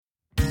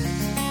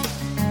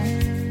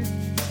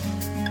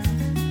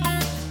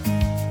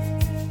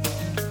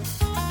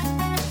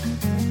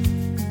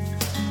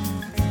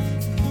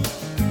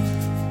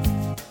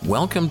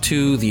Welcome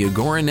to the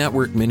Agora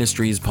Network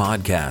Ministries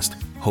podcast,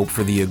 Hope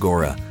for the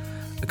Agora,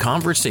 a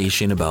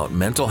conversation about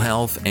mental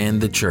health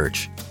and the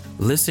church.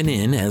 Listen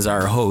in as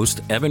our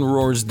host, Evan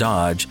Roars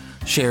Dodge,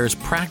 shares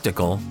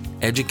practical,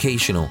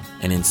 educational,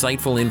 and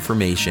insightful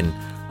information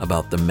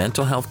about the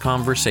mental health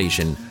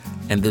conversation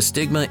and the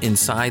stigma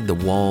inside the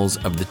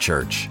walls of the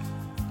church.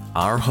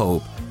 Our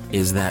hope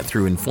is that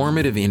through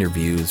informative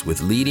interviews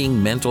with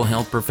leading mental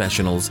health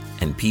professionals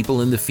and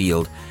people in the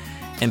field,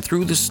 and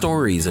through the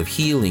stories of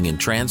healing and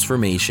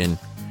transformation,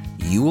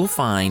 you will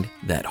find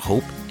that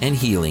hope and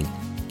healing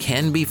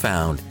can be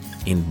found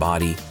in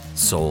body,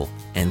 soul,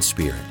 and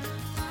spirit.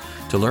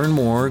 To learn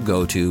more,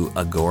 go to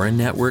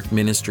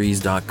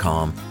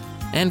agoranetworkministries.com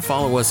and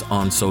follow us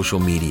on social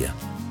media.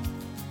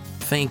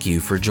 Thank you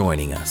for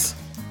joining us.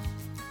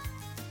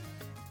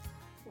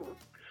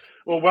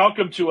 Well,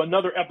 welcome to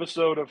another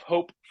episode of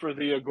Hope for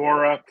the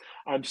Agora.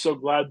 I'm so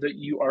glad that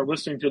you are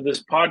listening to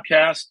this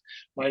podcast.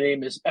 My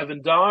name is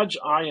Evan Dodge.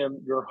 I am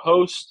your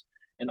host,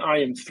 and I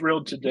am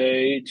thrilled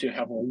today to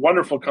have a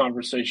wonderful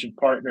conversation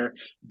partner,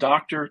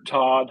 Dr.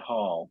 Todd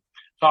Hall.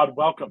 Todd,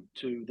 welcome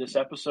to this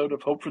episode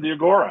of Hope for the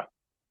Agora.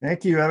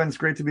 Thank you, Evan. It's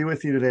great to be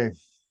with you today.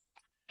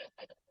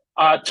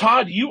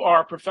 Todd, you are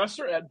a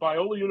professor at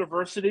Biola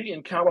University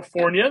in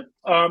California.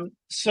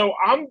 So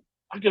I'm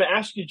going to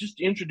ask you just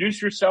to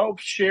introduce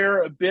yourself,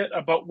 share a bit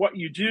about what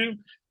you do,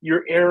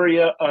 your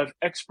area of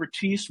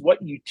expertise,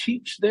 what you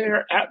teach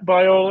there at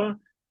Biola,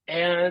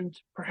 and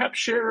perhaps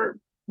share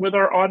with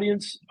our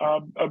audience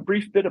a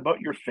brief bit about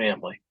your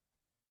family.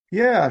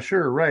 Yeah,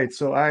 sure. Right.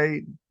 So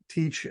I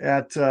teach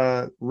at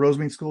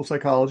Rosemead School of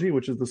Psychology,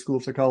 which is the School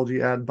of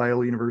Psychology at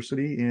Biola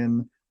University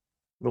in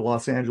the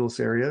Los Angeles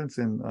area. It's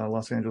in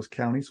Los Angeles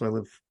County, so I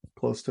live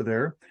close to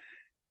there.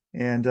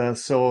 And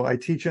so I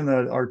teach in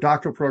our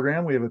doctoral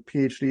program. We have a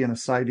PhD and a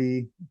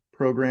PsyD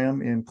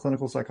program in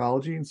clinical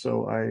psychology. And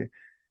so I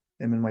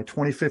am in my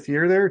 25th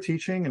year there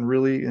teaching and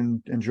really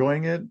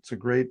enjoying it. It's a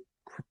great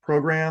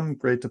program,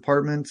 great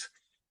department.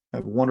 I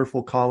have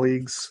wonderful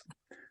colleagues.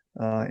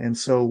 And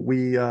so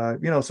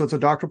so it's a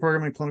doctoral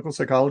program in clinical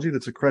psychology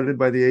that's accredited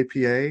by the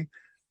APA.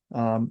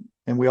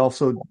 And we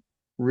also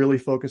really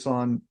focus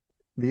on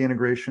the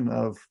integration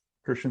of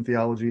Christian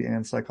theology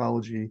and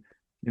psychology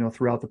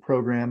throughout the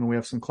program, and we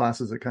have some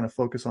classes that kind of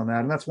focus on that.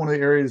 And that's one of the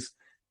areas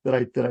that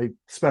I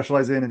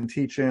specialize in and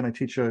teach in. I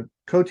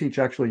co-teach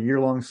actually a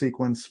year-long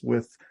sequence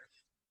with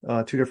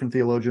two different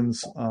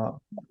theologians,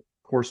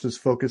 courses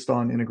focused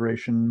on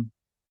integration.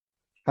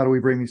 How do we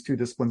bring these two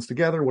disciplines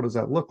together? What does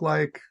that look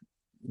like?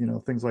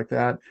 Things like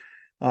that.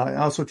 I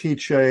also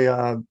teach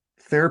a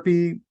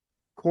therapy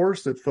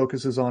course that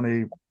focuses on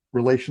a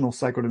relational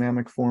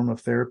psychodynamic form of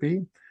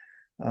therapy.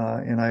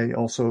 And I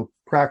also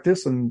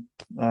practice and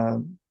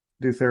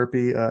do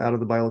therapy out of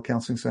the Biola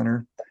Counseling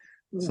Center,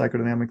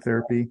 psychodynamic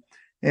therapy.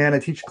 And I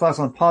teach a class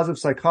on positive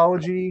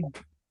psychology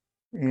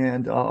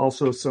and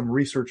also some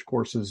research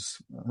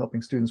courses,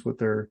 helping students with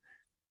their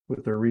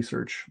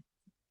research.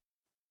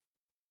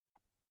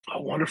 Oh,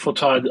 wonderful,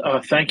 Todd.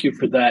 Thank you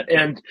for that.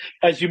 And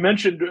as you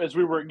mentioned, as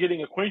we were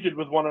getting acquainted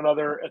with one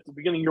another at the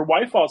beginning, your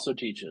wife also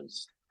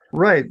teaches.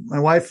 Right. My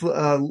wife,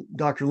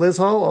 Dr. Liz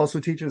Hall, also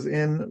teaches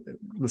in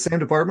the same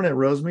department at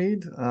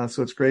Rosemead.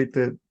 So it's great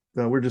that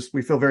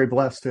we feel very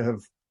blessed to have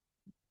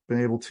been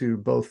able to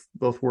both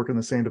work in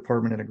the same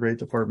department, in a great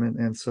department.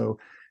 And so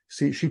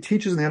she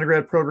teaches in the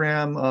undergrad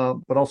program,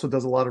 but also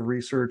does a lot of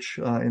research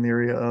in the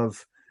area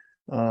of,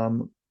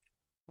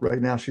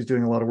 right now she's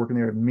doing a lot of work in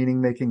the area of meaning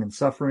making and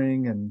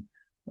suffering, and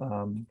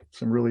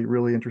some really,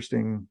 really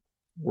interesting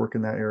work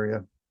in that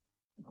area.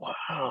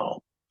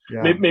 Wow.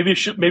 Yeah. Maybe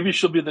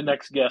she'll be the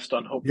next guest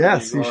on Hope.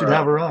 Yes, you should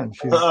have her on.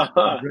 She's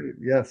great.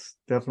 Yes,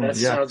 definitely. That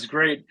sounds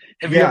great.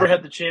 Have you ever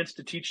had the chance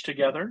to teach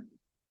together?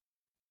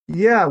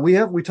 Yeah, we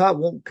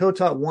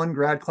co-taught one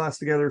grad class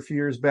together a few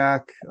years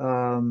back,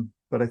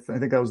 but I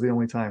think that was the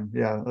only time.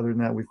 Yeah, other than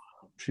that,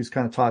 she's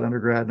kind of taught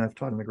undergrad and I've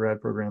taught in the grad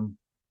program.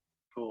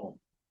 Cool.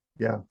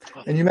 Yeah,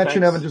 and you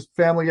mentioned, Evan, just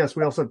family. Yes,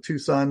 we also have two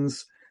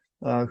sons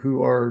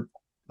who are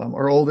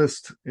our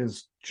oldest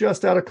is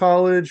just out of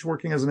college,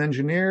 working as an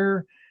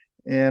engineer.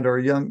 And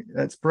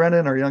that's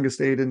Brennan. Our youngest,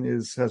 Aiden,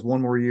 has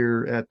one more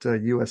year at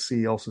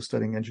USC, also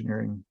studying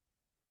engineering.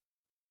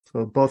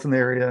 So both in the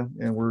area,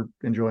 and we're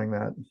enjoying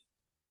that.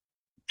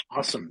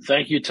 Awesome.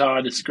 Thank you,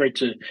 Todd. It's great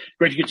to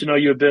get to know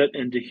you a bit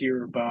and to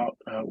hear about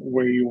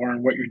where you are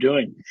and what you're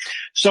doing.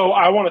 So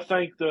I want to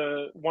thank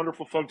the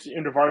wonderful folks at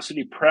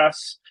InterVarsity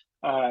Press,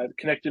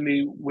 connected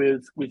me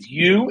with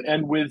you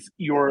and with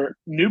your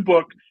new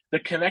book, The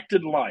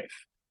Connected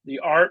Life: The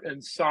Art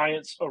and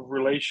Science of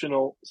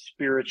Relational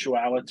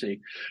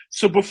Spirituality.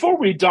 So before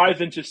we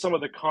dive into some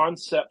of the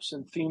concepts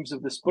and themes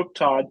of this book,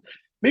 Todd,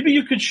 maybe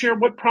you could share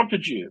what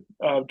prompted you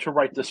to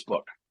write this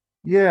book.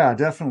 Yeah,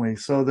 definitely.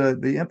 So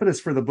the impetus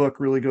for the book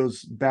really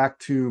goes back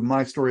to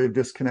my story of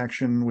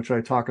disconnection, which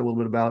I talk a little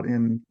bit about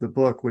in the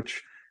book,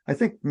 which I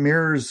think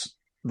mirrors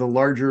the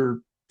larger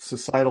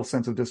societal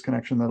sense of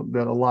disconnection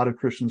that a lot of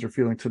Christians are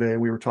feeling today.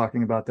 We were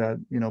talking about that,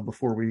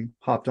 before we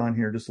hopped on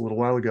here just a little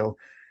while ago.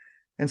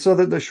 And so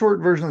the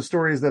short version of the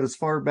story is that as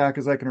far back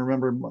as I can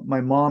remember, my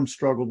mom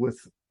struggled with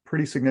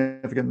pretty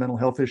significant mental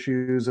health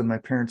issues, and my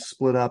parents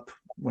split up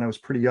when I was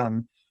pretty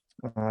young,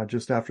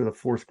 just after the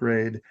fourth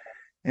grade.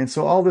 And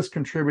so all this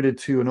contributed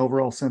to an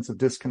overall sense of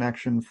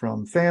disconnection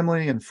from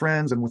family and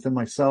friends and within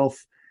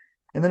myself.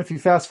 And then if you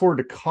fast forward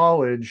to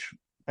college,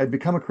 I'd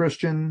become a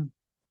Christian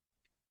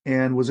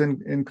and was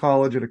in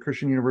college at a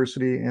Christian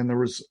university. And there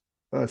was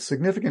a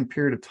significant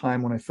period of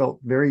time when I felt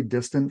very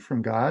distant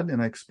from God.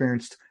 And I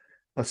experienced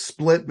a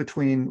split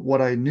between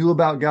what I knew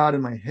about God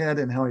in my head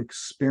and how I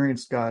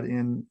experienced God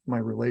in my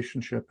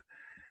relationship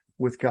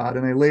with God.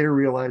 And I later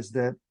realized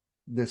that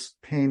this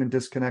pain and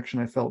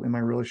disconnection I felt in my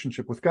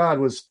relationship with God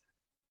was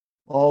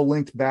all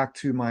linked back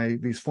to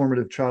these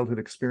formative childhood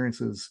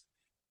experiences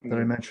that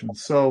I mentioned.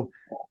 So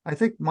I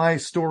think my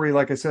story,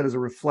 like I said, is a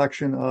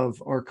reflection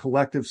of our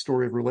collective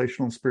story of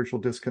relational and spiritual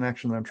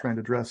disconnection that I'm trying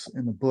to address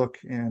in the book.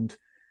 And,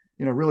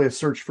 really a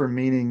search for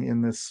meaning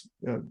in this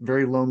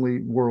very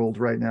lonely world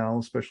right now,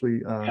 especially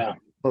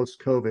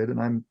post-COVID.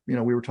 And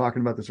we were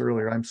talking about this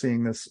earlier. I'm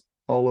seeing this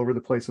all over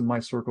the place in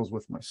my circles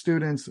with my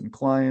students and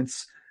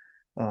clients,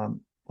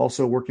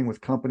 also working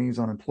with companies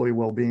on employee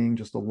well-being,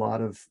 just a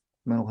lot of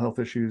mental health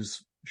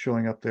issues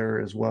showing up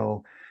there as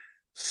well.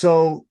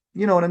 So,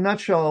 in a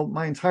nutshell,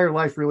 my entire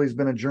life really has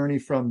been a journey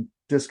from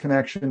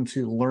disconnection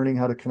to learning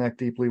how to connect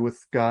deeply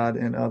with God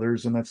and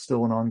others. And that's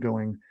still an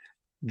ongoing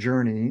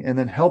journey, and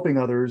then helping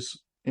others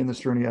in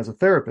this journey as a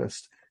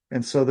therapist.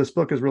 And so this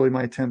book is really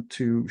my attempt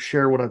to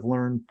share what I've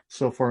learned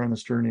so far on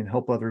this journey and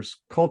help others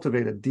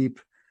cultivate a deep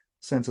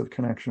sense of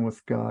connection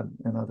with God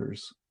and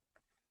others.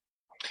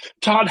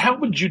 Todd, how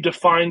would you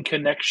define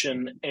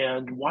connection,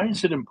 and why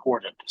is it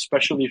important,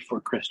 especially for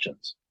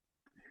Christians?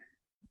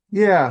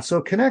 Yeah,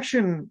 so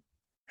connection,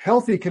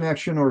 healthy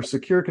connection or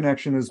secure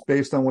connection, is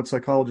based on what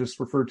psychologists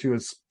refer to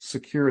as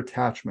secure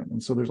attachment.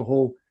 And so there's a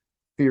whole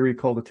theory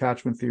called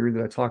attachment theory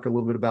that I talk a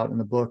little bit about in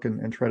the book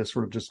and try to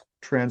sort of just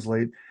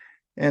translate.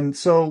 And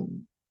so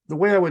the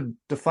way I would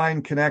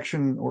define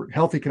connection, or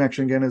healthy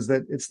connection again, is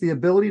that it's the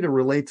ability to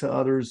relate to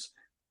others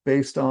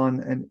based on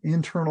an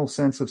internal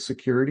sense of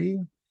security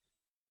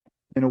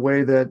in a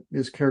way that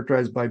is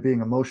characterized by being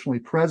emotionally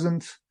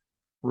present,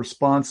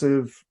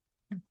 responsive,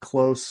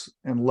 close,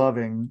 and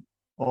loving,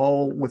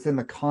 all within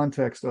the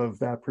context of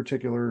that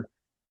particular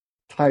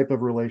type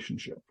of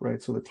relationship,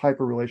 right? So the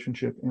type of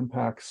relationship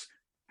impacts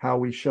how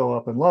we show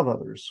up and love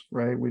others,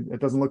 right? It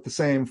doesn't look the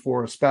same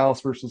for a spouse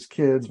versus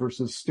kids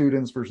versus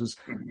students versus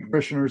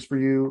parishioners for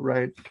you,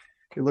 right?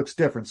 It looks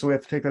different. So we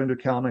have to take that into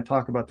account. And I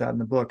talk about that in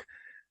the book.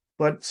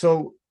 But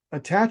so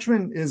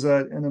attachment is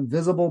an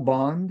invisible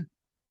bond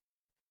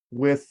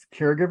with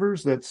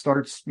caregivers that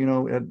starts,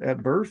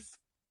 at birth.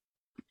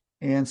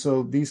 And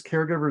so these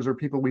caregivers are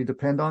people we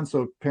depend on.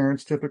 So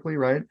parents typically,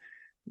 right?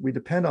 We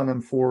depend on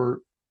them for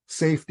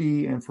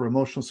safety and for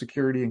emotional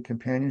security and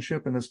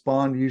companionship. And this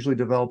bond usually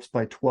develops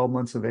by 12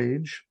 months of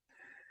age.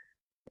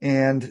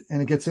 And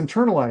it gets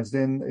internalized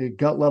in a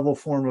gut level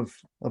form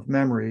of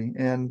memory.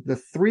 And the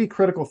three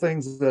critical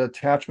things that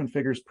attachment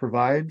figures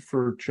provide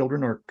for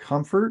children are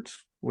comfort,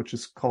 which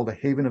is called a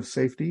haven of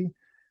safety,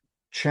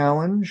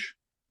 challenge,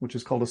 which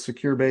is called a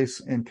secure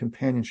base, and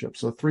companionship.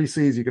 So 3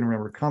 C's you can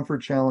remember: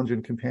 comfort, challenge,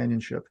 and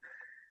companionship.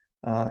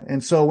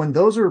 And so when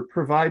those are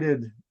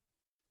provided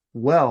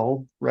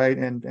well, right,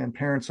 and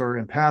parents are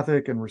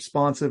empathic and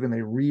responsive, and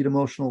they read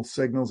emotional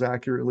signals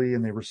accurately,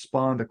 and they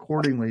respond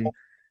accordingly,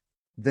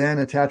 then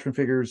attachment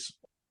figures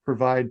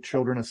provide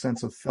children a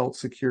sense of felt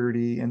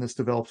security, and this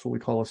develops what we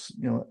call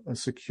a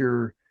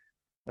secure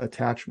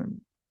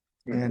attachment.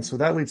 Mm-hmm. And so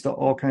that leads to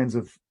all kinds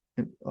of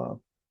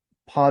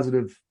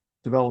positive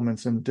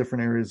developments in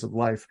different areas of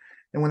life.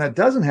 And when that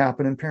doesn't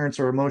happen, and parents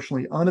are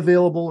emotionally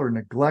unavailable or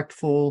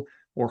neglectful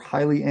or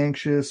highly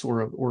anxious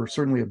or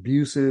certainly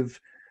abusive,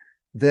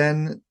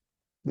 then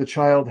the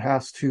child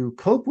has to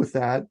cope with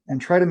that and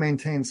try to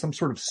maintain some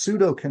sort of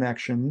pseudo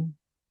connection.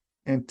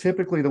 And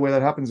typically the way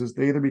that happens is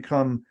they either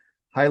become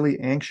highly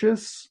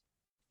anxious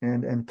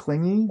and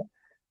clingy,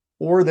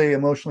 or they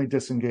emotionally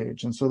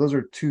disengage. And so those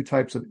are 2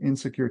 types of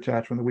insecure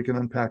attachment that we can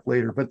unpack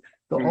later. But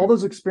all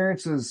those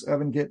experiences,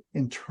 Evan, get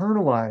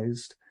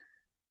internalized,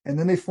 and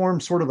then they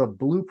form sort of a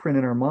blueprint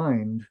in our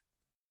mind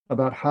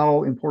about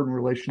how important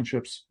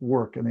relationships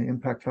work, and they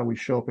impact how we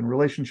show up in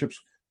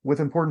relationships with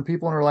important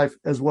people in our life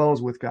as well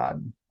as with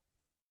God.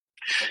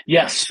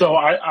 Yes, so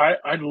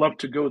I'd love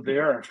to go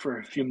there for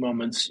a few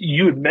moments.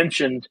 You had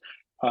mentioned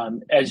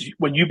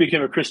when you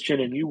became a Christian,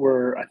 and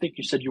I think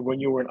you said when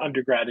you were an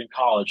undergrad in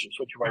college, is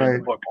what you write in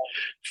the book,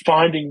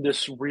 finding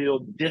this real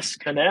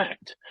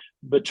disconnect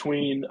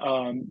between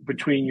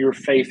your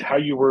faith, how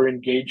you were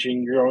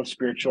engaging your own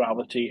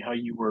spirituality, how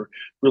you were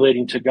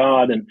relating to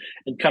God, and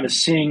kind of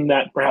seeing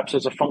that perhaps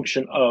as a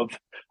function of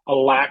a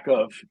lack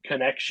of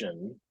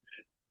connection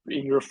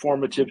in your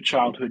formative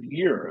childhood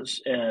years.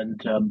 And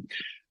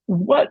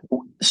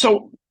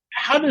so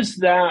how does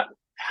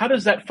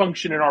that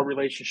function in our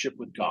relationship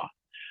with God?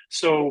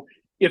 So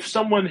if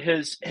someone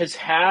has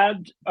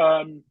had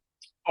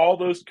all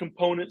those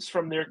components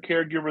from their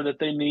caregiver that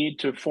they need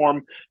to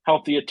form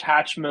healthy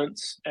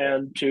attachments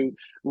and to,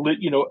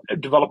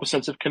 develop a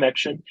sense of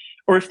connection,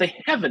 or if they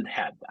haven't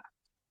had that,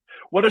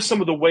 what are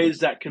some of the ways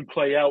that can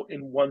play out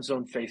in one's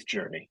own faith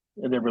journey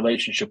in their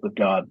relationship with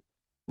God?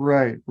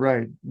 Right.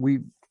 We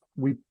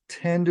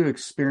tend to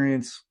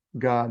experience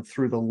God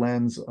through the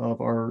lens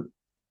of our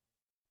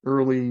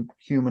early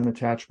human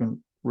attachment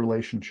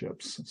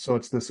relationships. So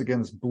it's this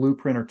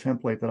blueprint or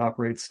template that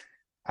operates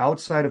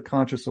outside of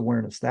conscious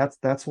awareness.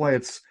 That's why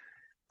it's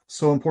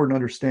so important to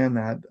understand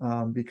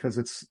that, because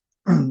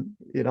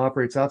it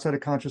operates outside of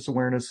conscious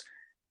awareness,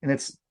 and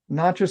it's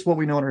not just what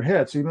we know in our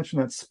head. So you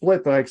mentioned that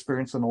split that I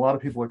experienced, and a lot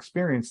of people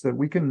experience, that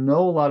we can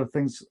know a lot of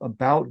things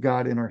about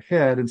God in our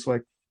head, and so I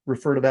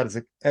refer to that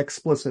as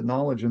explicit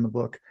knowledge in the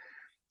book.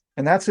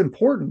 And that's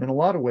important in a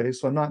lot of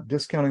ways. So I'm not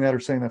discounting that or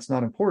saying that's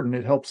not important.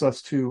 It helps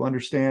us to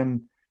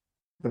understand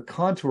the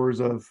contours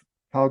of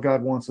how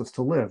God wants us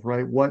to live,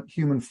 right? What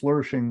human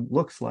flourishing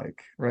looks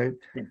like, right?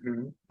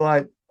 Mm-hmm.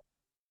 But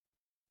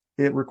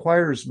it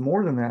requires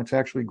more than that to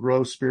actually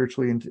grow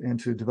spiritually and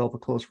to develop a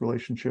close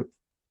relationship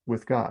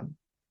with God.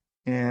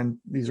 And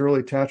these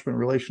early attachment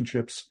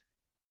relationships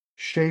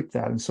shape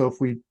that. And so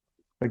if we,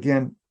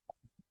 again,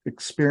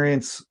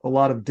 experience a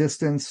lot of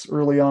distance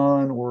early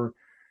on, or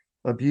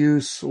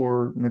abuse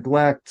or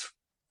neglect,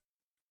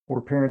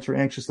 or parents are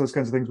anxious, those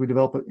kinds of things, we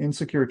develop an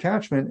insecure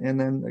attachment, and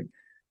then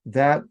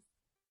that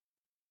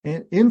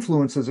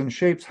influences and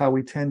shapes how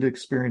we tend to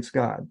experience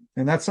God.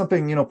 And that's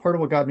something, part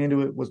of what got me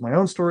into it was my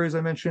own story, as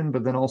I mentioned,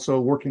 but then also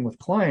working with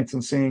clients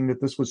and seeing that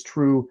this was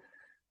true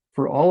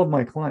for all of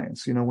my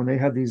clients. When they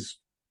had these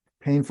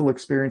painful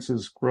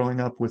experiences growing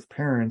up with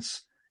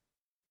parents,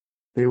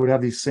 they would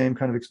have these same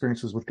kind of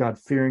experiences with God,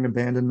 fearing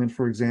abandonment,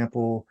 for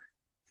example,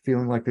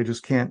 feeling like they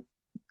just can't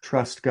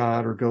trust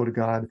God or go to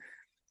God.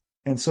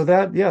 And so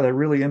that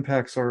really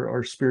impacts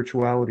our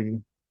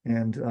spirituality.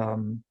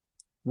 And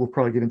we'll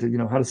probably get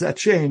into, how does that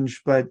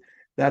change? But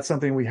that's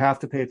something we have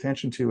to pay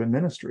attention to in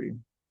ministry.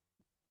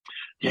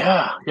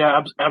 Yeah,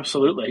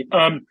 absolutely.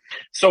 And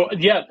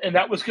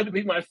that was going to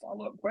be my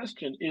follow-up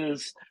question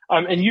is,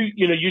 and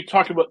you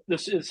talked about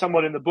this is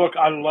somewhat in the book.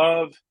 I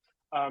love,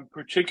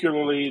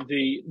 particularly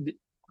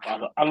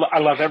I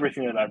love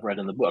everything that I've read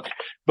in the book,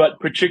 but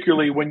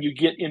particularly when you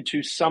get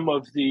into some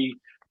of the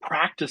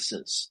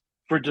practices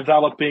for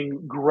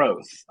developing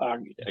growth.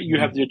 You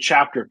have the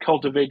chapter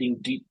Cultivating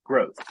Deep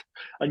Growth,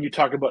 and you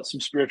talk about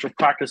some spiritual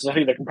practices I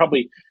think that can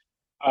probably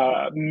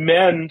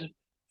mend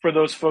for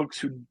those folks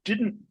who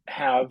didn't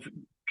have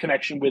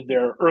connection with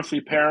their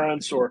earthly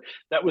parents, or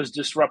that was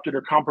disrupted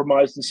or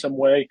compromised in some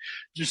way.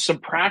 Just some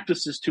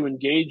practices to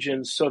engage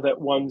in so that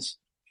one's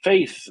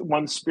faith,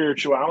 one's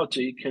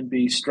spirituality can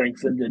be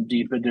strengthened and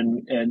deepened,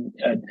 and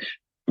a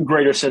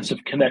greater sense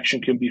of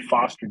connection can be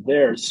fostered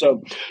there.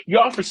 So you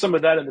offer some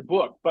of that in the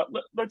book, but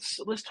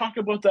let's talk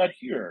about that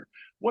here.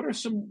 What are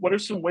some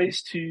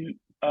ways to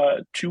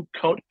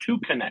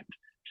connect,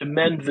 to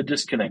mend the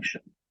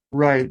disconnection?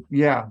 Right.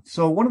 Yeah.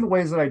 So one of the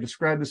ways that I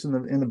describe this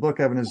in the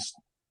book, Evan, is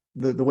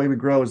the way we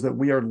grow is that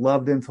we are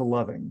loved into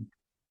loving.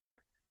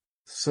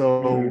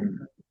 So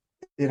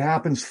it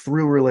happens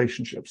through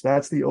relationships.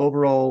 That's the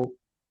overall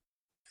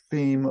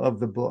theme of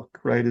the book,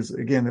 right? Is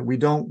again that we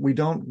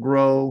don't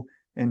grow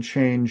and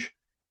change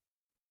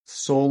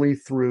solely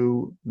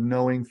through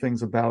knowing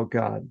things about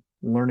God,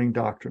 learning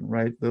doctrine,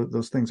 right?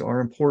 Those things are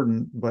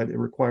important, but it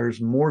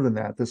requires more than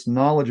that. This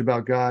knowledge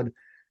about God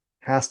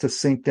has to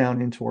sink down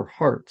into our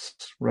hearts,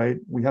 right?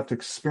 We have to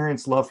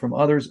experience love from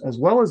others as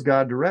well as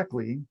God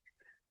directly.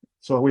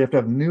 So we have to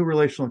have new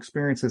relational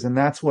experiences, and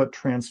that's what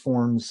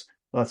transforms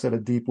us at a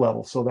deep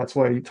level. So that's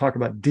why you talk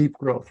about deep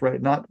growth,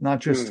 right? Not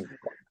just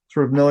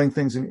sort of knowing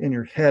things in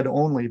your head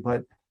only,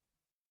 but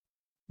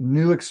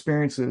new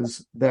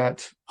experiences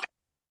that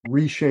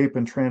reshape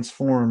and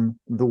transform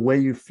the way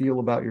you feel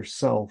about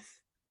yourself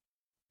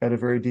at a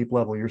very deep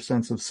level, your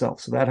sense of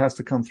self. So that has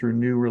to come through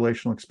new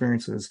relational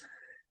experiences.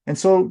 And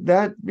so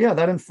that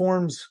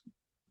informs,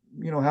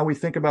 how we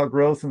think about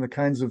growth and the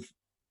kinds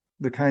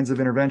of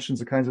interventions,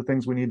 the kinds of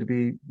things we need to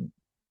be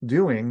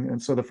doing.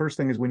 And so the first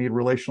thing is we need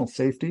relational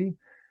safety,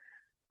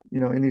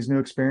 in these new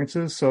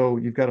experiences. So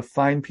you've got to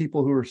find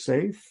people who are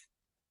safe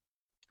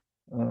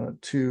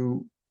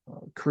to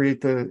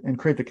create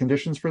the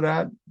conditions for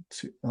that.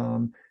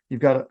 You've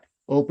got to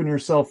open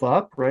yourself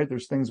up, right?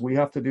 There's things we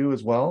have to do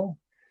as well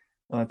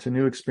to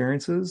new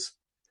experiences.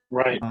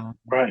 Right.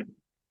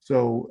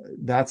 So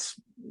that's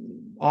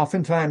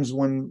oftentimes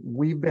when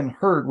we've been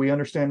hurt, we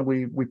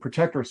understandably, we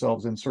protect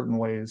ourselves in certain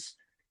ways,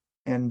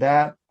 and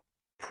that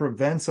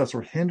prevents us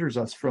or hinders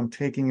us from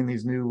taking in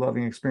these new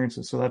loving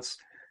experiences. So that's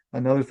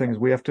another thing, is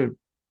we have to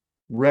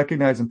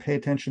recognize and pay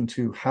attention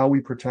to how we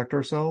protect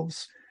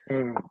ourselves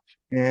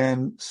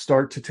and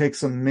start to take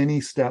some mini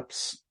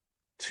steps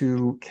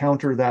to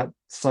counter that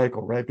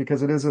cycle, right?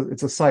 Because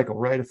it's a cycle,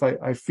 right? If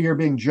I fear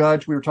being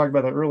judged, we were talking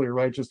about that earlier,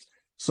 right? Just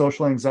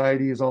social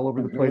anxiety is all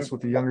over the place with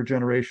the younger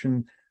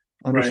generation.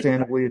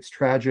 Understandably, It's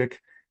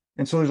tragic.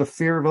 And so there's a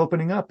fear of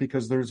opening up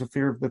because there's a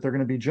fear that they're going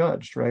to be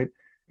judged, right?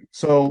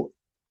 So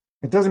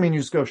it doesn't mean you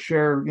just go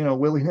share,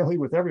 willy-nilly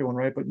with everyone,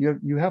 right? But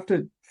you have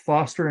to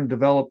foster and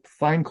develop,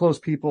 find close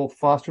people,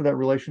 foster that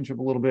relationship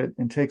a little bit,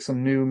 and take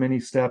some new mini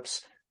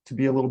steps to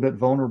be a little bit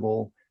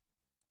vulnerable,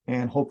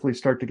 and hopefully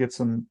start to get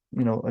some,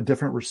 a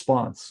different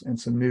response and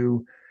some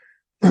new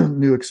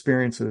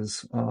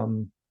experiences.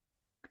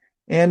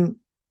 And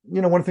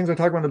one of the things I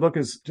talk about in the book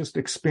is just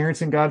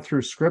experiencing God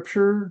through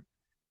Scripture,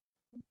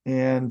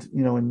 and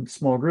in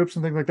small groups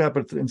and things like that.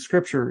 But in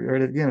Scripture,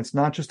 right, again, it's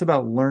not just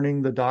about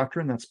learning the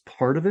doctrine. That's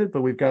part of it,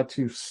 but we've got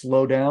to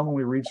slow down when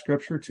we read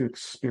Scripture to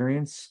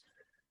experience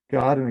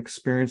God and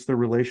experience the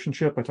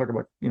relationship. I talk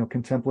about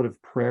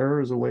contemplative prayer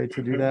as a way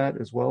to do that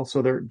as well.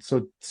 So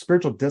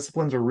spiritual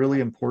disciplines are really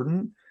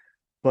important,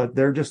 but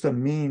they're just a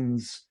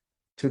means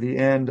to the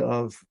end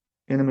of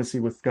intimacy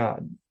with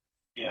God.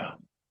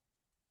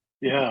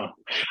 Yeah.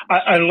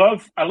 I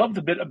love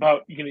the bit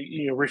about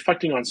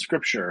reflecting on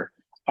Scripture.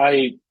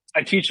 I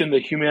teach in the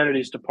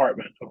humanities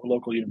department of a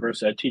local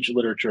university. I teach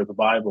literature of the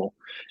Bible,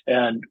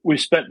 and we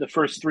spent the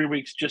first 3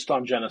 weeks just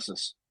on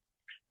Genesis.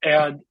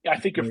 And I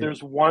think if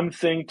there's one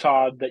thing,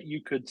 Todd, that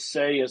you could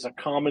say is a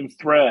common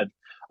thread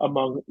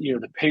among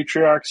the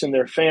patriarchs and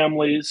their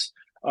families,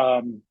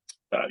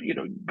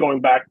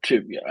 going back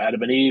to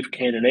Adam and Eve,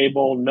 Cain and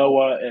Abel,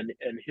 Noah and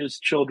his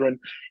children,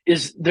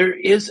 is there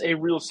is a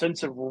real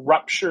sense of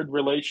ruptured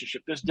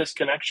relationship. There's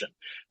disconnection,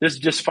 there's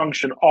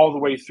dysfunction all the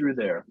way through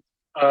there.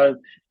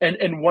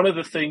 And one of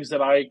the things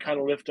that I kind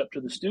of lift up to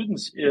the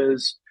students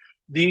is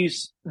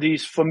these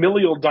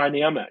familial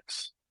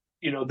dynamics.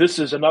 This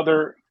is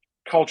another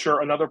culture,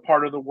 another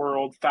part of the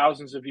world,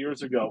 thousands of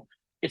years ago.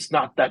 It's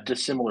not that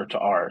dissimilar to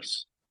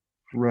ours.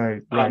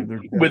 Right.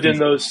 Within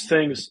those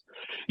things.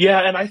 Yeah.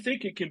 And I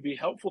think it can be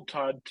helpful,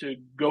 Todd, to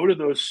go to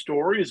those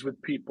stories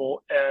with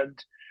people and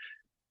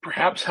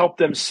perhaps help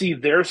them see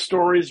their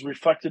stories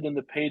reflected in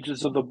the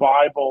pages of the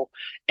Bible.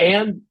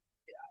 And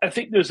I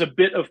think there's a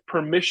bit of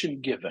permission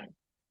giving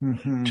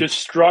to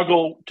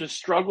struggle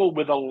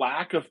with a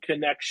lack of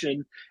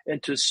connection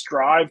and to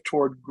strive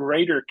toward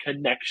greater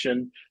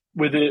connection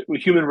with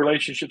human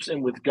relationships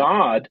and with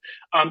God,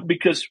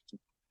 because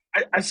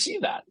I see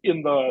that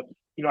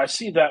I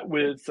see that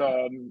with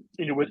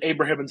with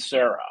Abraham and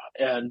Sarah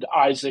and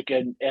Isaac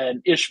and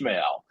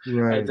Ishmael,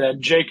 right, and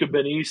then Jacob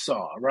and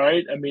Esau,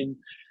 right? I mean,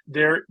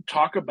 they're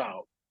talk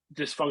about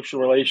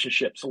dysfunctional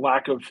relationships,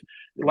 lack of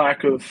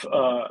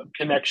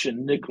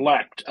connection,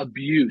 neglect,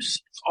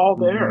 abuse. It's all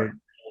there,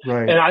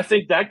 right. And I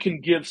think that can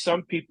give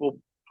some people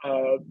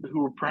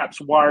who are perhaps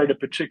wired a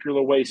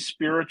particular way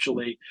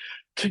spiritually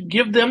to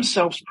give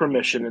themselves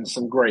permission and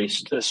some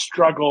grace to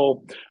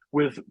struggle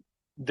with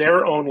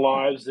their own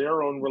lives,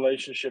 their own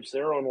relationships,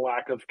 their own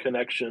lack of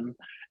connection,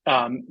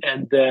 and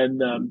then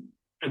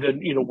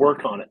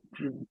work on it.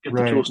 Get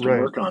the tools to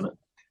work on it.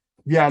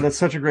 Yeah, that's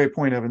such a great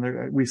point,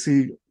 Evan. We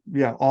see,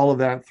 all of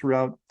that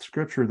throughout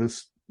Scripture.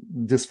 This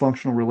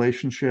dysfunctional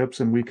relationships,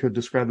 and we could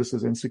describe this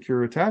as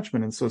insecure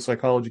attachment. And so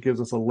psychology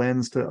gives us a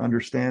lens to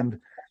understand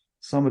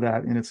some of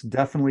that, and it's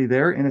definitely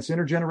there, and it's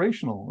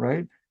intergenerational,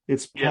 right?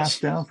 It's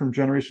passed down from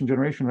generation to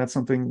generation. That's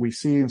something we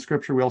see in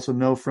Scripture. We also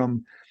know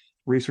from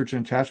research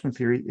and attachment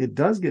theory, it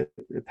does get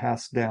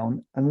passed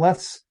down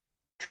unless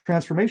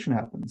transformation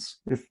happens.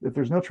 If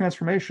there's no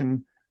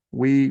transformation,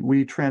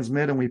 we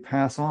transmit and we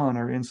pass on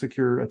our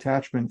insecure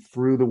attachment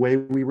through the way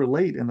we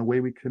relate and the way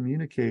we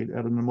communicate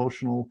at an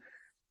emotional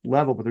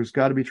level. But there's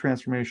got to be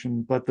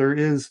transformation. But there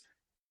is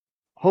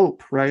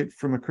hope, right,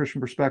 from a Christian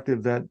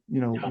perspective, that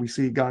we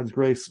see God's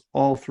grace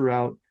all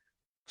throughout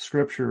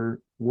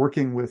Scripture,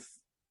 working with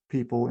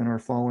people in our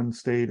fallen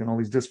state and all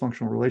these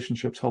dysfunctional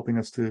relationships, helping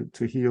us to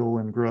heal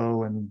and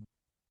grow and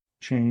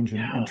change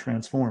and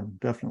transform.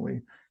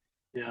 Definitely.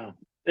 Yeah.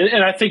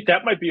 And I think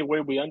that might be a way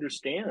we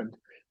understand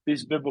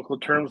these biblical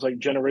terms like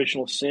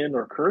generational sin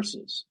or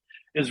curses,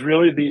 is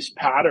really these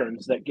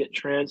patterns that get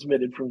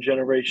transmitted from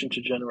generation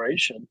to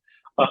generation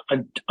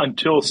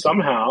until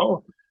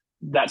somehow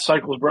that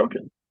cycle is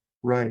broken.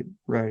 Right.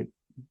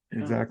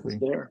 Exactly.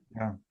 It's there.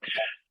 Yeah.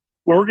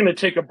 Well, we're going to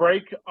take a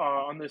break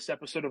on this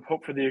episode of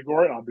Hope for the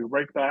Agora, and I'll be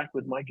right back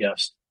with my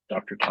guest,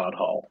 Dr. Todd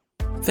Hall.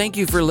 Thank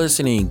you for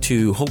listening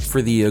to Hope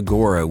for the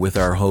Agora with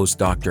our host,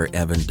 Dr.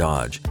 Evan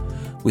Dodge.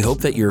 We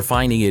hope that you're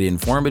finding it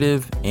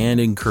informative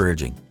and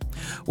encouraging.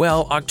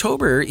 Well,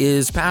 October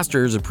is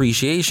Pastors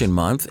Appreciation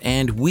Month,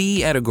 and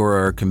we at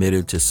Agora are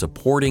committed to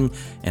supporting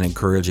and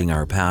encouraging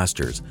our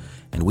pastors,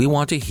 and we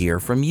want to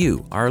hear from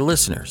you, our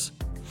listeners.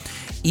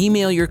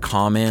 Email your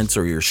comments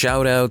or your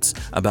shout-outs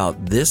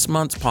about this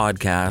month's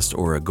podcast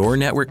or Agora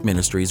Network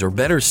Ministries, or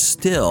better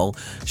still,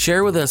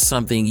 share with us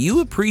something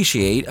you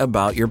appreciate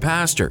about your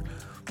pastor.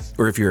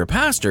 Or if you're a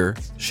pastor,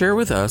 share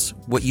with us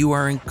what you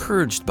are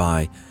encouraged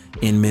by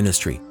in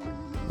ministry.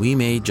 We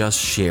may just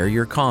share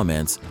your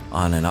comments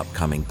on an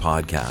upcoming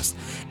podcast.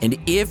 And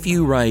if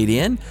you write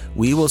in,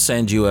 we will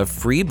send you a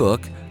free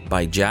book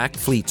by Jack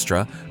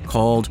Fleetstra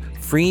called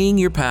Freeing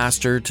Your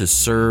Pastor to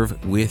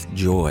Serve with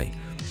Joy.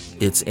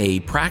 It's a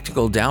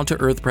practical,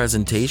 down-to-earth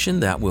presentation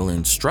that will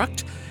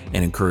instruct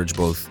and encourage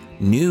both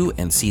new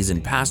and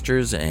seasoned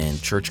pastors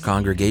and church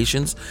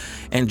congregations.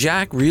 And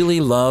Jack really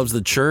loves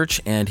the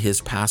church and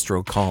his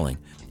pastoral calling.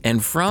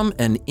 And from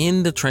an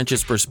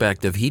in-the-trenches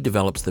perspective, he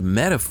develops the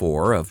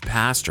metaphor of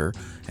pastor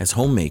as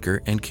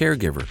homemaker and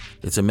caregiver.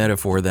 It's a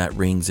metaphor that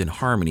rings in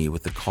harmony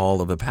with the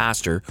call of a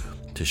pastor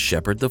to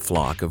shepherd the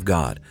flock of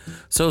God.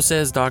 So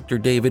says Dr.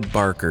 David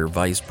Barker,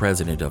 Vice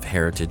President of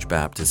Heritage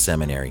Baptist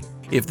Seminary.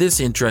 If this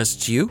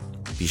interests you,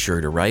 be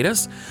sure to write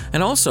us,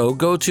 and also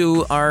go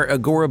to our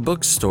Agora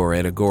bookstore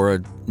at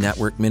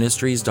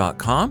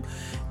agoranetworkministries.com,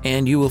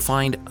 and you will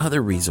find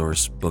other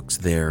resource books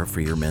there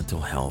for your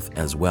mental health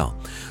as well.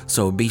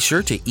 So be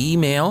sure to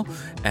email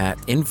at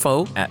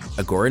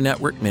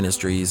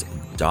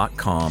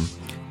info@agoranetworkministries.com,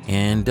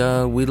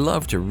 and we'd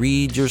love to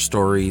read your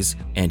stories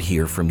and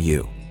hear from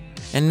you.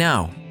 And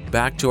now,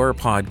 back to our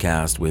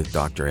podcast with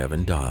Dr.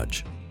 Evan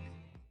Dodge.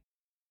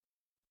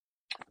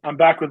 I'm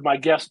back with my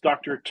guest,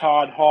 Dr.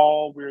 Todd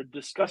Hall. We're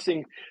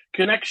discussing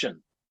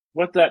connection,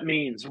 what that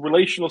means,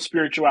 relational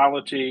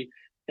spirituality,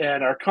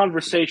 and our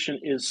conversation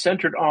is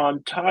centered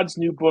on Todd's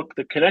new book,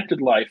 The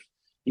Connected Life,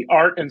 The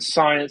Art and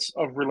Science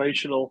of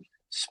Relational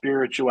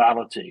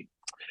Spirituality.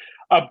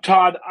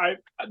 Todd,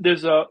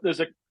 there's a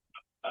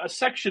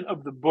section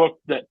of the book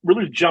that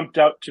really jumped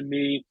out to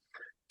me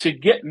to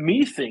get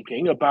me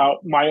thinking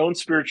about my own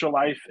spiritual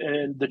life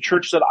and the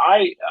church that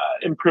I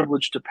am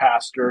privileged to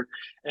pastor,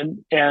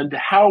 and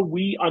how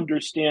we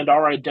understand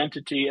our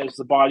identity as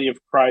the body of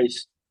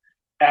Christ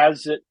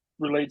as it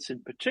relates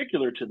in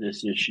particular to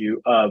this issue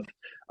of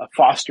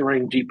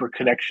fostering deeper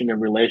connection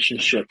and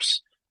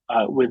relationships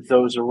with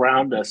those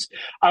around us.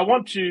 I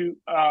want to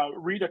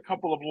read a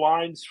couple of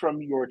lines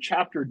from your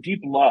chapter,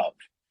 Deep Love.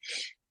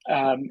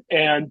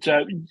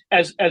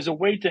 As a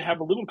way to have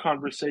a little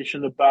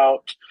conversation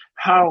about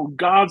how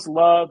God's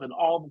love and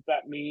all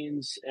that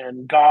means,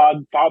 and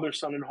God, Father,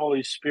 Son, and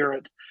Holy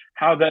Spirit,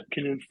 how that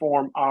can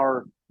inform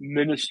our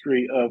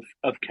ministry of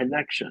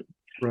connection.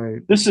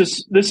 Right. This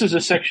is a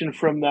section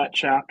from that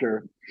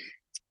chapter.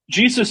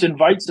 Jesus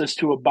invites us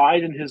to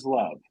abide in his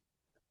love,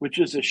 which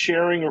is a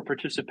sharing or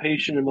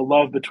participation in the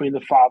love between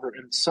the Father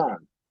and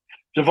Son.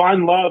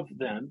 Divine love,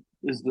 then,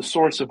 is the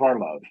source of our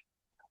love.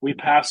 We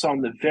pass on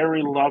the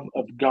very love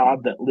of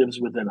God that lives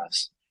within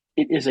us.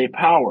 It is a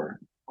power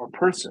or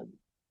person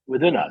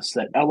within us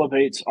that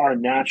elevates our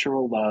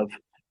natural love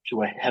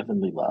to a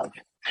heavenly love.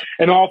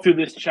 And all through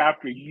this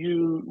chapter,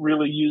 you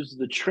really use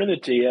the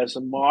Trinity as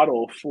a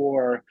model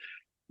for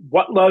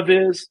what love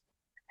is,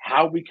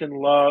 how we can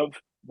love,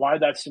 why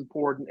that's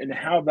important, and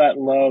how that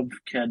love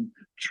can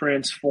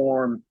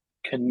transform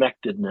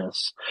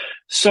connectedness.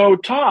 So,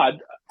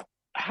 Todd,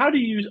 how do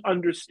you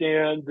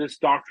understand this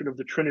doctrine of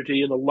the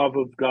Trinity and the love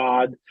of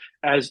God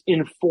as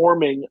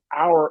informing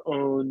our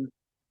own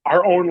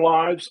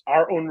lives,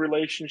 our own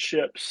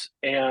relationships,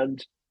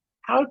 and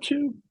how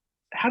to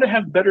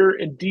have better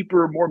and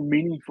deeper, more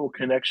meaningful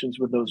connections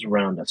with those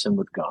around us and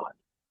with God?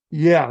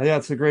 Yeah,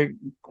 it's a great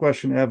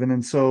question, Evan.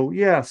 And so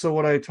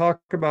what I talk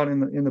about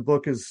in the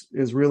book is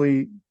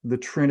really the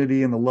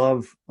Trinity and the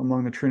love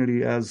among the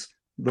Trinity as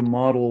the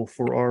model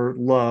for our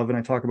love. And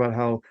I talk about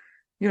how,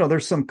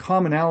 there's some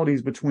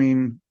commonalities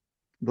between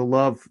the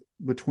love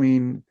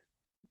between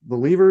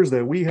believers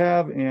that we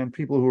have and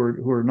people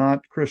who are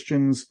not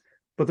Christians,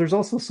 but there's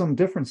also some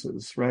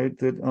differences, right?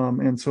 That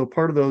and so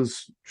part of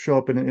those show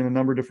up in a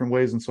number of different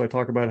ways. And so I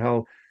talk about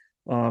how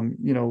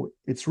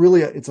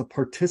it's a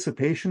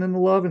participation in the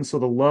love. And so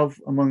the love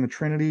among the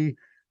Trinity,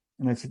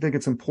 and I think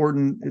it's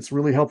important, it's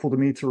really helpful to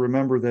me to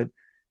remember that,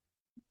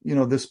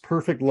 this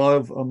perfect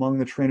love among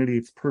the Trinity,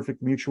 its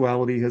perfect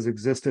mutuality has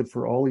existed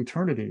for all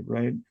eternity,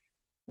 right?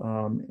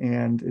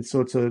 And it's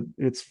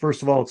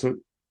first of all,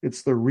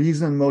 it's the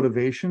reason and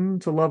motivation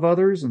to love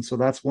others. And so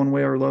that's one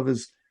way our love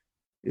is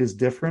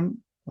different,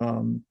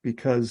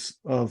 because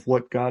of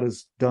what God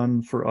has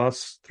done for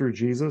us through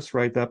Jesus,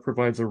 right? That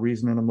provides a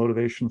reason and a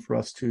motivation for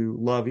us to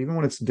love, even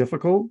when it's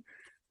difficult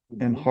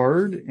and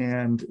hard.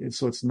 And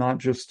so it's not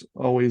just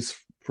always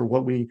for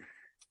what we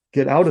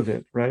get out of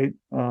it, right?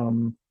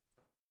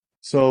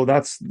 So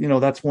that's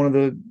one of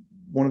the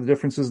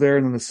differences there.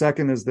 And then the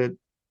second is that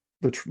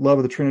the love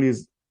of the Trinity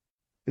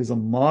is a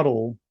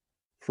model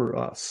for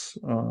us.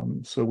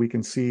 So we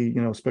can see,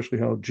 especially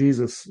how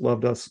Jesus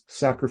loved us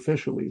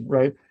sacrificially,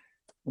 right?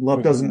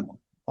 Love doesn't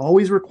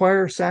always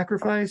require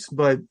sacrifice,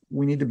 but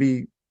we need to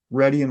be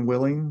ready and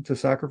willing to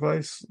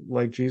sacrifice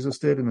like Jesus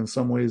did. And in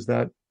some ways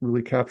that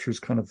really captures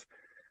kind of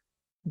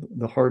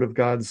the heart of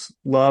God's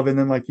love. And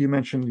then, like you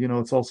mentioned,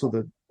 it's also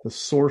the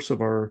source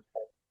of our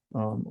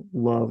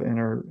love and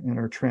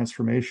our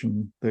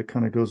transformation that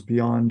kind of goes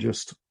beyond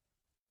just,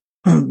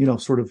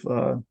 sort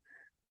of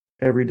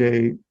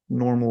everyday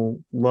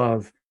normal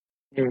love.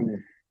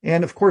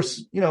 And of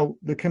course,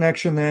 the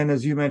connection then,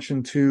 as you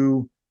mentioned,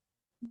 to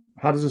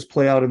how does this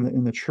play out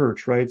in the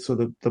church, right? So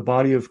the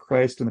body of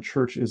Christ and the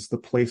church is the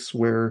place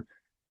where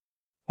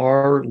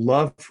our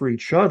love for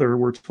each other,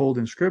 we're told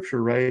in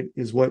Scripture, right,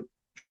 is what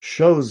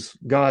shows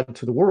God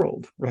to the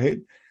world, right?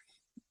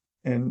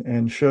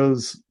 And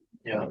shows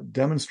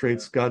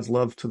demonstrates God's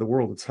love to the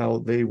world. It's how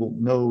they will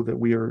know that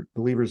we are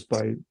believers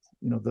by,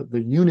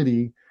 the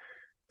unity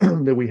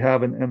that we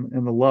have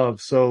and the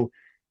love. So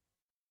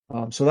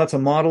that's a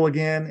model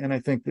again. And I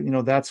think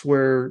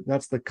that,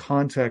 that's the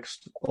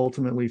context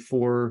ultimately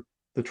for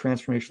the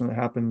transformation that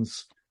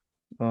happens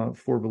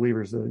for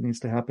believers, that it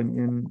needs to happen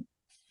in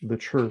the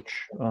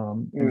church.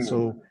 And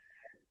so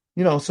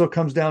it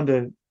comes down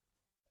to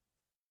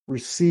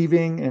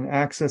receiving and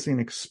accessing,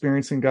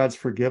 experiencing God's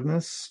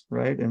forgiveness,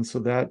 right? And so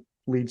that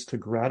leads to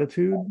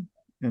gratitude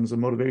and is a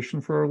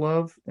motivation for our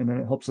love. And then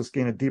it helps us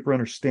gain a deeper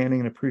understanding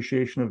and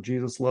appreciation of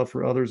Jesus' love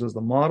for others as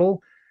the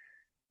model.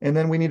 And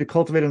then we need to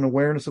cultivate an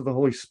awareness of the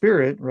Holy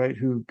Spirit, right,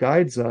 who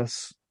guides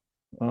us,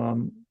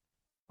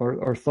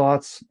 our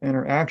thoughts and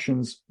our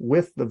actions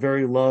with the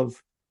very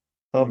love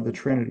of the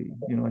Trinity.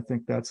 I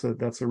think that's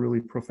a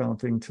really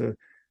profound thing to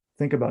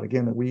think about.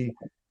 Again, that we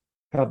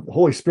have the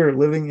Holy Spirit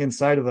living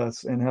inside of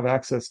us and have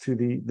access to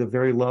the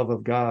very love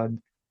of God,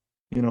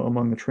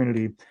 among the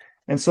Trinity.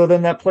 And so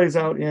then that plays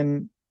out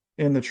in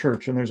the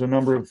church. And there's a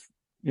number of,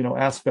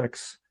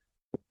 aspects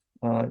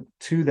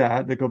to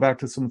that go back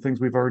to some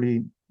things we've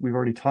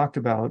already talked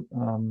about.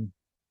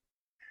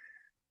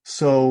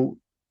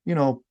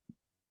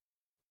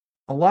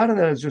 A lot of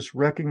that is just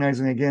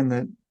recognizing again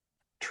that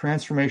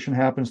transformation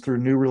happens through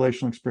new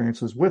relational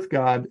experiences with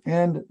God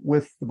and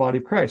with the body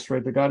of Christ,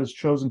 right? That God has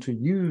chosen to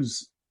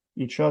use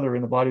each other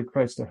in the body of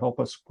Christ to help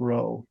us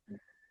grow.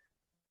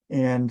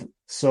 And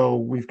so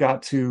we've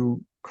got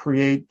to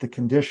create the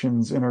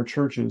conditions in our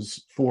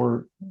churches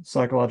for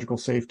psychological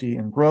safety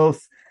and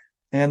growth.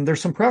 And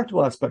there's some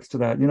practical aspects to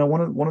that.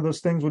 One of those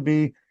things would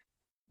be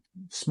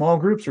small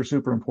groups are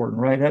super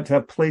important, right? To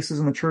have places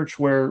in the church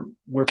where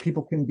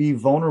people can be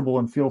vulnerable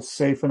and feel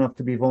safe enough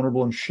to be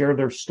vulnerable and share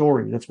their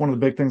story. That's one of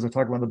the big things I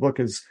talk about in the book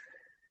is,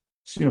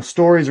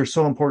 stories are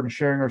so important.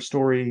 Sharing our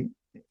story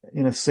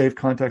in a safe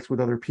context with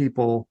other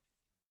people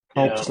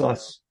helps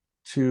us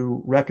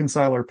to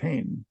reconcile our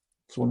pain.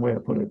 That's one way I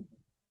put it,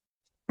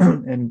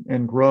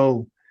 and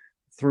grow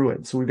through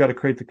it. So we've got to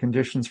create the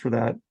conditions for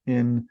that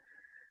in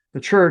the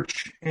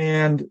church.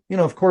 And,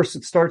 of course,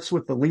 it starts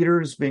with the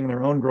leaders being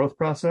their own growth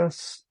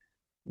process.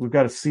 We've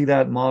got to see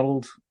that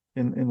modeled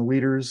in the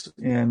leaders,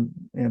 and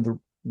the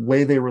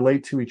way they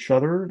relate to each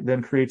other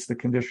then creates the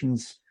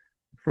conditions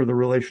for the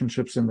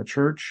relationships in the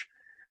church.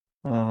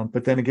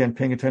 But then again,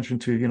 paying attention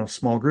to,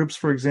 small groups,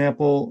 for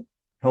example,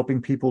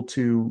 helping people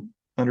to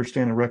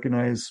understand and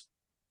recognize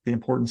the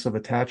importance of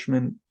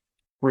attachment,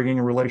 bringing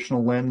a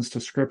relational lens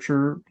to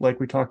Scripture, like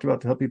we talked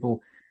about, to help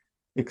people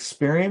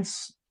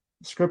experience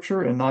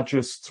Scripture and not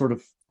just sort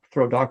of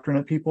throw doctrine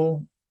at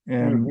people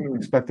and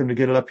expect them to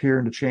get it up here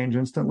and to change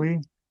instantly.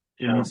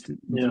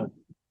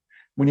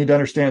 We need to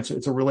understand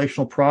it's a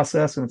relational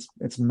process, and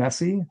it's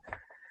messy,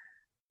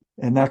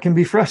 and that can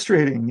be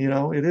frustrating.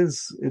 It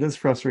is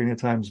frustrating at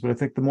times, but I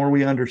think the more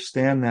we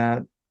understand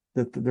that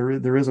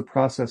there is a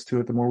process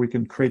to it, the more we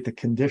can create the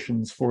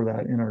conditions for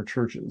that in our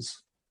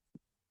churches.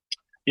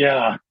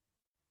 Yeah.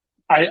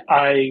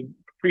 I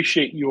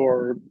appreciate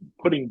your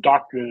putting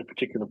doctrine in a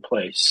particular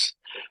place,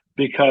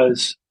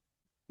 because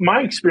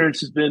my experience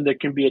has been there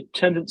can be a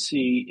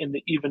tendency in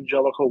the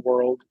evangelical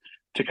world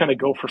to kind of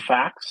go for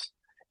facts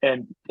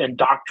and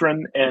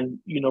doctrine and,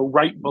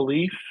 right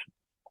belief.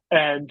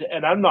 And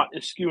I'm not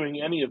eschewing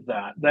any of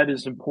that. That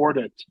is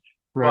important.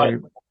 Right.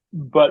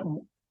 But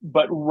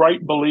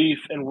right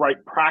belief and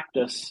right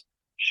practice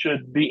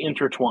should be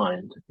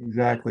intertwined.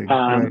 Exactly.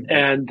 Right.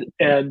 And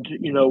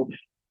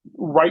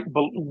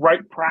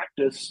right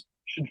practice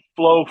should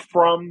flow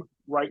from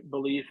right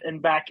belief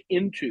and back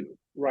into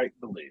right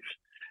belief.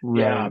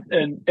 Right. Yeah.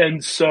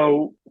 And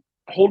so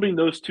holding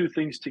those two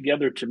things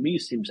together to me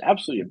seems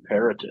absolutely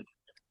imperative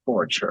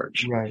for a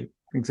church. Right.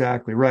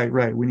 Exactly. Right.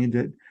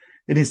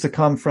 It needs to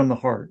come from the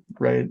heart,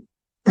 right?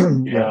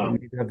 Yeah. We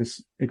need to have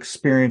this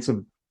experience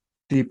of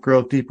deep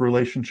growth, deep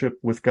relationship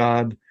with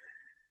God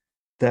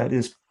that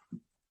is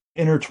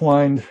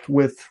intertwined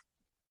with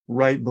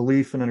right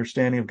belief and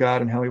understanding of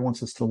God and how he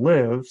wants us to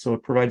live. So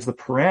it provides the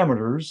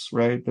parameters,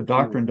 right? The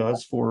doctrine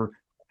does, for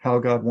how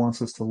God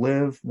wants us to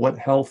live, what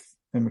health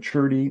and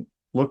maturity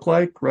look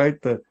like, right?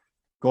 The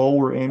goal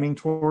we're aiming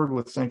toward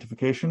with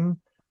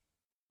sanctification.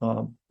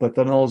 But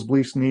then all those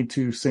beliefs need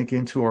to sink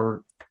into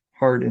our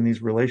heart in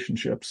these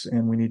relationships,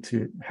 and we need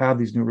to have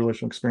these new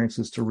relational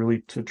experiences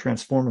to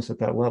transform us at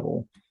that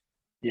level.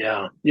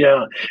 Yeah.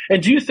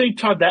 And do you think,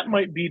 Todd, that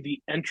might be the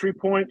entry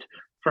point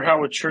for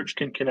how a church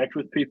can connect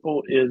with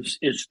people is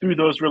through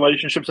those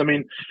relationships? I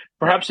mean,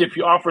 perhaps if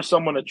you offer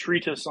someone a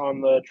treatise on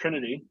the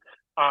Trinity,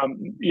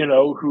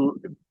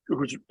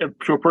 who's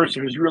to a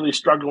person who's really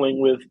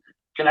struggling with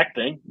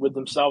connecting with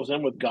themselves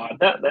and with God,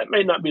 that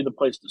may not be the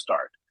place to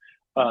start.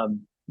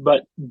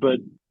 But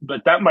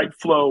that might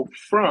flow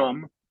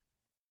from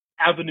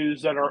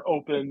avenues that are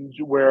open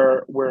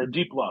where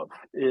deep love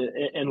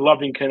and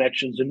loving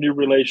connections and new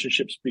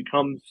relationships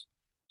becomes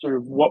sort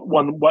of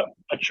what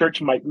a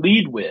church might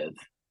lead with,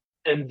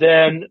 and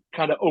then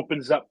kind of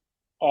opens up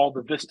all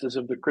the vistas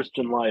of the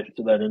Christian life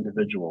to that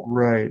individual.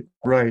 Right.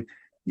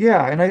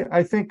 Yeah, and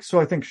I think so.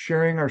 I think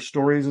sharing our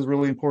stories is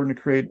really important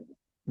to create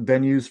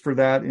venues for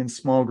that in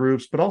small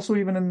groups, but also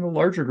even in the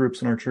larger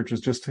groups in our churches,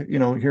 just,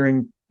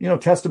 hearing,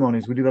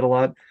 testimonies. We do that a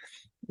lot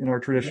in our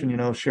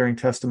tradition, sharing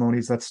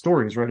testimonies. That's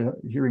stories, right?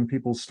 Hearing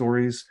people's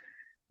stories.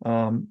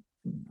 But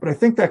I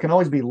think that can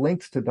always be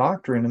linked to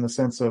doctrine in the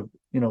sense of,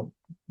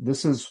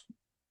 this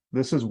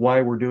is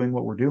why we're doing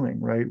what we're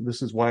doing, right?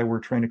 This is why we're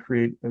trying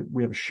to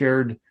we have a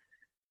shared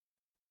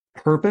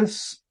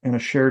purpose and a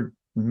shared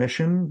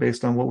mission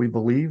based on what we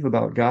believe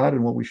about God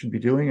and what we should be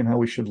doing and how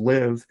we should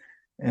live.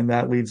 And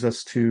that leads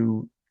us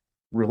to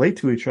relate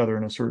to each other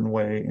in a certain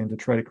way and to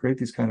try to create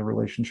these kind of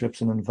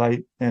relationships and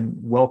invite and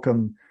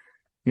welcome,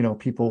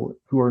 people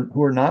who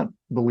are not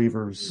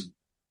believers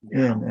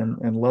in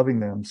and loving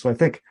them. So I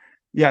think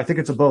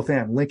it's a both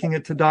and, linking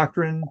it to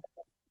doctrine,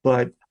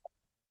 but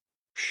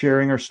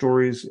sharing our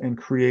stories and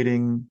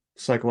creating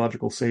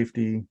psychological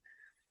safety,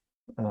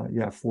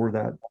 for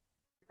that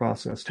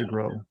process to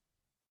grow.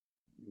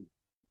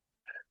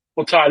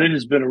 Well, Todd, it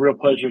has been a real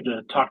pleasure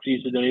to talk to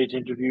you today, to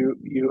interview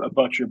you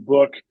about your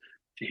book,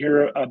 to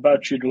hear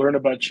about you, to learn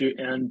about you,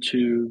 and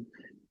to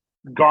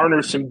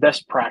garner some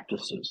best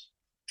practices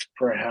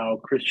for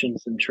how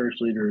Christians and church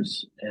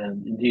leaders,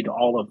 and indeed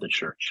all of the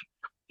church,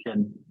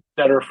 can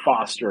better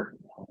foster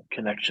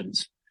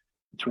connections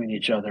between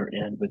each other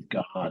and with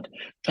God.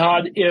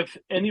 Todd, if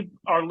any of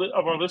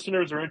our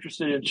listeners are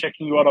interested in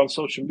checking you out on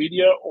social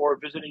media or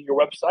visiting your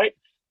website,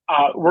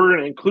 we're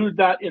going to include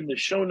that in the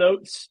show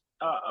notes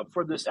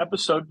for this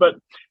episode. But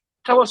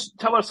tell us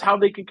how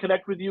they can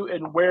connect with you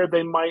and where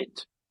they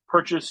might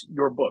purchase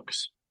your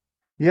books.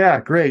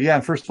 Yeah, great. Yeah,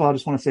 first of all, I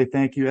just want to say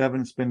thank you,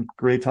 Evan. It's been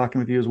great talking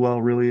with you as well.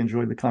 Really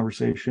enjoyed the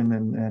conversation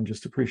and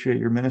just appreciate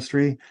your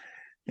ministry.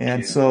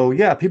 And so,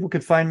 people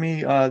could find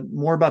me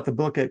more about the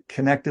book at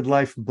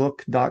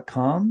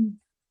connectedlifebook.com.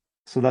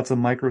 So that's a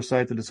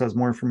microsite that just has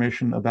more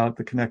information about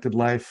the Connected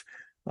Life,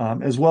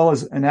 as well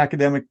as an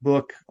academic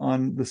book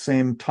on the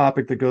same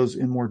topic that goes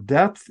in more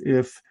depth.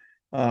 If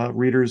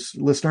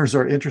listeners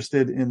are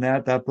interested in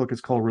that book is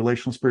called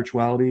Relational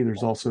Spirituality.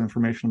 There's also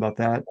information about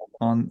that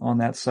on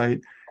that site,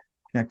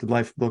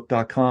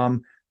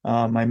 connectedlifebook.com.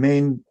 My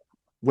main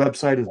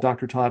website is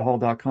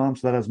drtoddhall.com.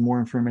 So that has more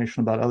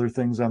information about other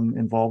things I'm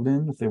involved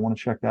in if they want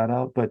to check that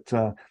out. But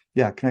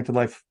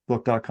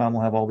connectedlifebook.com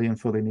will have all the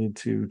info they need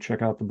to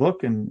check out the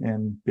book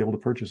and be able to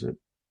purchase it.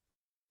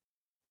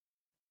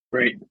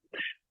 Great.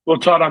 Well,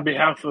 Todd, on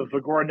behalf of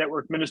Agora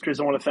Network Ministries,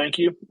 I want to thank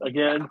you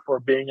again for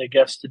being a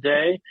guest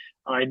today.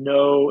 I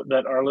know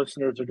that our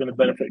listeners are going to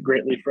benefit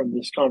greatly from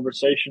this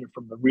conversation,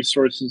 from the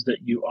resources that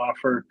you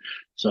offer.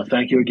 So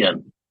thank you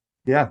again.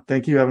 Yeah,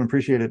 thank you, Evan.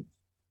 Appreciate it.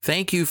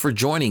 Thank you for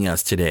joining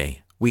us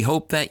today. We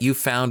hope that you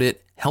found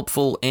it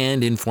helpful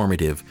and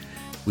informative.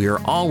 We are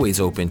always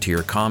open to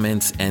your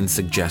comments and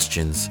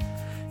suggestions.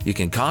 You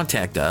can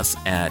contact us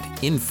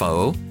at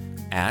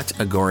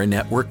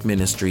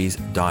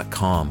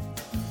info@agoranetworkministries.com.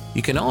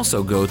 You can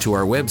also go to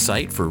our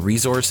website for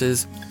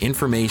resources,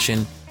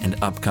 information,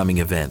 and upcoming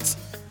events.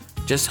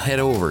 Just head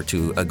over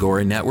to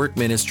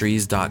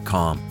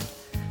agoranetworkministries.com.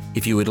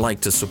 If you would like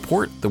to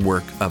support the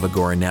work of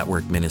Agora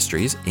Network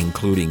Ministries,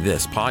 including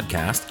this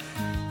podcast,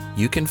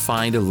 you can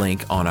find a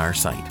link on our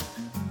site.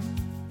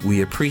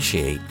 We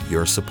appreciate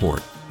your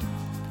support.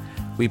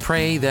 We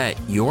pray that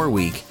your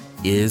week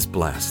is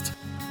blessed.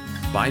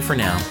 Bye for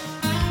now.